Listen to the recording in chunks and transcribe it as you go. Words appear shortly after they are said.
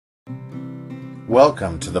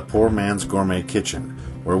Welcome to the Poor Man's Gourmet Kitchen,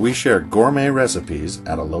 where we share gourmet recipes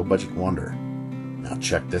at a low-budget wonder. Now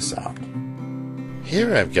check this out.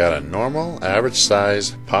 Here I've got a normal,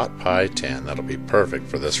 average-size pot pie tin that'll be perfect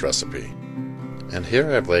for this recipe. And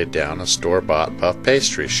here I've laid down a store-bought puff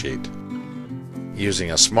pastry sheet.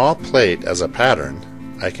 Using a small plate as a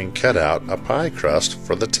pattern, I can cut out a pie crust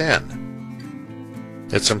for the tin.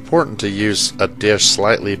 It's important to use a dish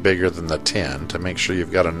slightly bigger than the tin to make sure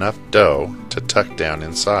you've got enough dough to tuck down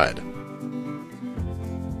inside.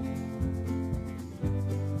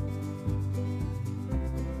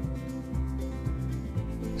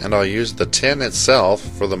 And I'll use the tin itself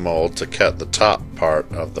for the mold to cut the top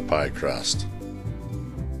part of the pie crust.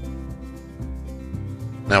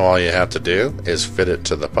 Now all you have to do is fit it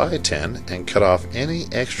to the pie tin and cut off any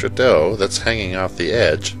extra dough that's hanging off the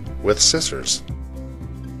edge with scissors.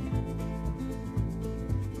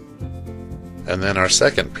 And then our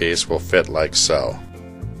second piece will fit like so.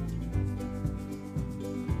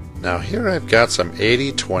 Now here I've got some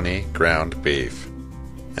 80-20 ground beef,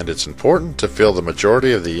 and it's important to fill the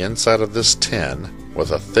majority of the inside of this tin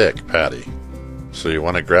with a thick patty. So you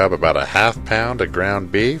want to grab about a ½ pound of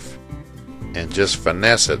ground beef and just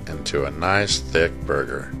finesse it into a nice thick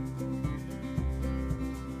burger.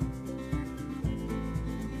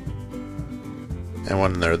 And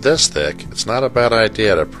when they're this thick, it's not a bad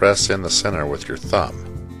idea to press in the center with your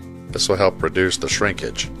thumb. This will help reduce the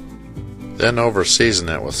shrinkage. Then over season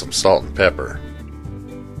it with some salt and pepper.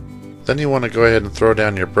 Then you want to go ahead and throw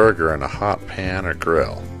down your burger in a hot pan or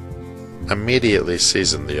grill. Immediately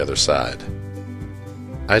season the other side.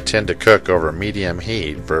 I tend to cook over medium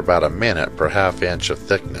heat for about a minute per ½ inch of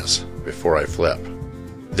thickness before I flip.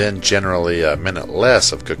 Then generally a minute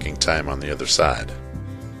less of cooking time on the other side.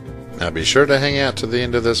 Now be sure to hang out to the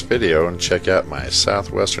end of this video and check out my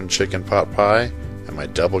Southwestern chicken pot pie and my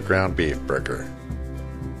double ground beef burger.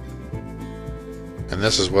 And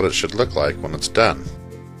this is what it should look like when it's done.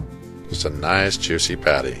 Just a nice juicy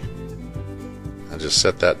patty. I'll just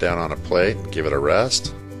set that down on a plate and give it a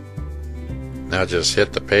rest. Now just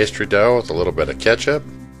hit the pastry dough with a little bit of ketchup,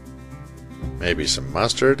 maybe some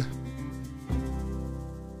mustard,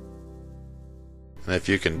 and if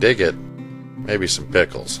you can dig it, maybe some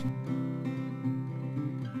pickles.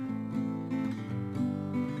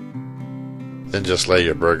 Then just lay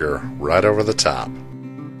your burger right over the top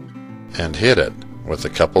and hit it with a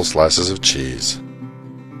couple slices of cheese.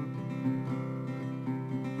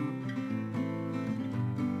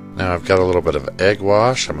 Now I've got a little bit of egg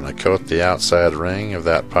wash. I'm going to coat the outside ring of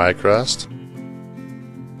that pie crust.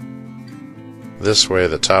 This way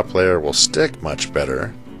the top layer will stick much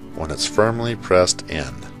better when it's firmly pressed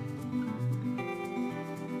in.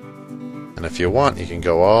 And if you want, you can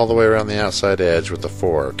go all the way around the outside edge with a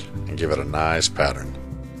fork and give it a nice pattern.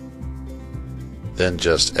 Then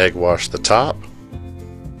just egg wash the top,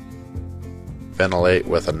 ventilate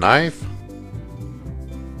with a knife,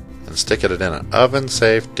 and stick it in an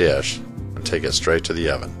oven-safe dish and take it straight to the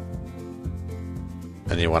oven.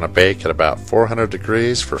 And you want to bake at about 400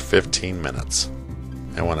 degrees for 15 minutes.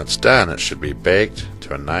 And when it's done, it should be baked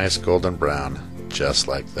to a nice golden brown, just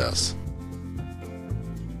like this.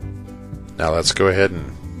 Now let's go ahead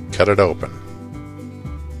and cut it open.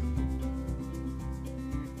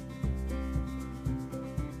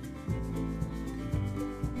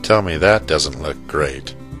 Tell me that doesn't look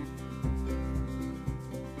great.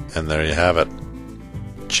 And there you have it.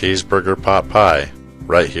 Cheeseburger pot pie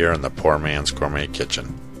right here in the Poor Man's Gourmet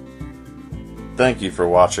Kitchen. Thank you for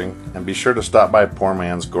watching, and be sure to stop by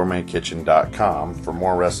PoorMan'sGourmetKitchen.com for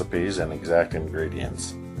more recipes and exact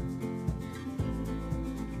ingredients.